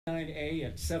9A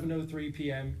at 7:03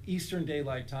 p.m. Eastern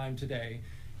Daylight Time today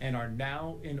and are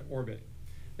now in orbit.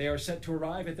 They are set to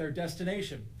arrive at their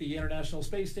destination, the International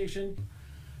Space Station.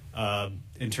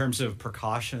 In terms of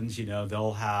precautions,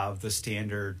 they'll have the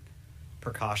standard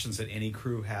precautions that any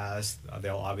crew has.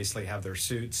 They'll obviously have their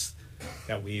suits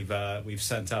that we've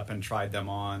sent up and tried them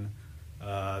on.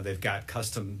 They've got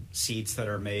custom seats that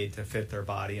are made to fit their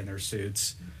body and their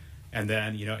suits. And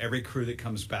then, every crew that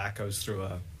comes back goes through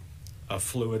a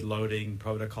fluid loading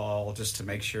protocol just to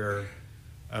make sure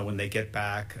when they get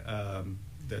back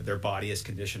that their body is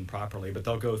conditioned properly. But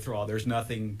they'll go through there's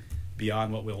nothing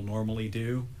beyond what we'll normally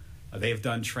do. They've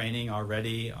done training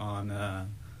already on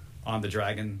the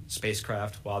Dragon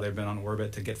spacecraft while they've been on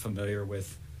orbit to get familiar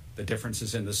with the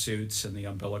differences in the suits and the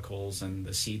umbilicals and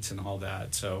the seats and all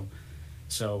that. So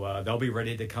they'll be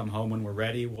ready to come home when we're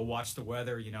ready. We'll watch the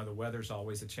weather. The weather's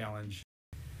always a challenge.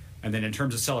 And then in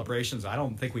terms of celebrations, I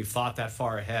don't think we've thought that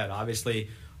far ahead. Obviously,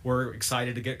 we're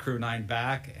excited to get Crew 9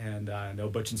 back, and I know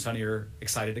Butch and Sunny are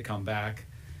excited to come back.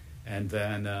 And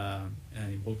then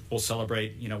we'll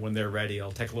celebrate, when they're ready.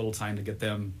 It'll take a little time to get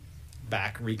them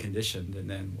back reconditioned, and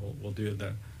then we'll do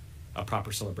a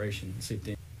proper celebration.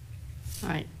 All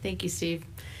right. Thank you, Steve.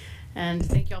 And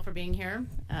thank you all for being here.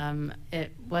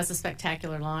 It was a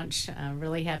spectacular launch.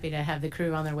 Really happy to have the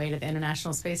crew on their way to the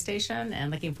International Space Station and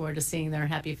looking forward to seeing their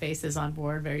happy faces on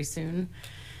board very soon.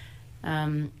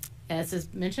 As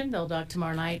is mentioned, they'll dock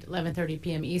tomorrow night, 11:30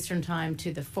 p.m. Eastern Time,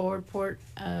 to the forward port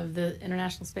of the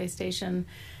International Space Station.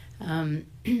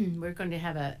 We're going to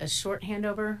have a short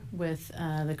handover with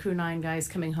the Crew 9 guys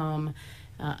coming home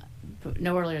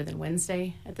no earlier than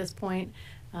Wednesday at this point.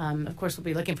 Of course, we'll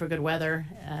be looking for good weather.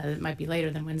 It might be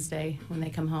later than Wednesday when they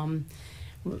come home.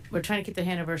 We're trying to keep the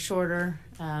handover shorter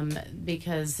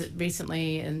because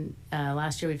recently and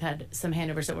last year we've had some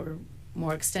handovers that were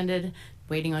more extended,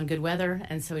 waiting on good weather,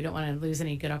 and so we don't want to lose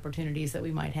any good opportunities that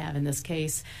we might have in this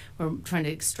case. We're trying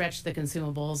to stretch the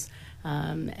consumables,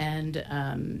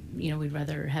 we'd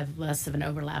rather have less of an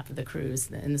overlap of the crews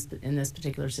in this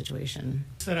particular situation.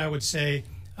 That I would say,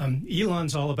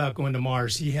 Elon's all about going to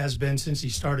Mars. He has been since he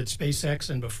started SpaceX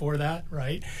and before that,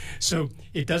 right? So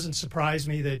it doesn't surprise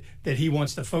me that he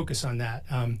wants to focus on that.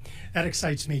 That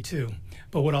excites me too.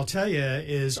 But what I'll tell you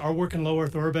is our work in low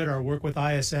Earth orbit, our work with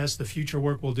ISS, the future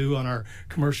work we'll do on our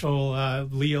commercial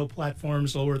LEO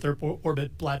platforms, low Earth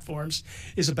orbit platforms,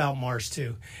 is about Mars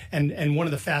too. And one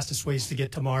of the fastest ways to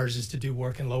get to Mars is to do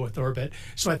work in low Earth orbit.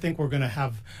 So I think we're going to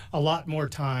have a lot more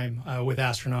time with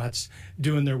astronauts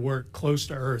doing their work close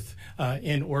to Earth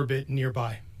in orbit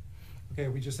nearby. Okay,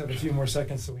 we just have a few more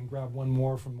seconds so we can grab one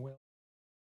more from Will.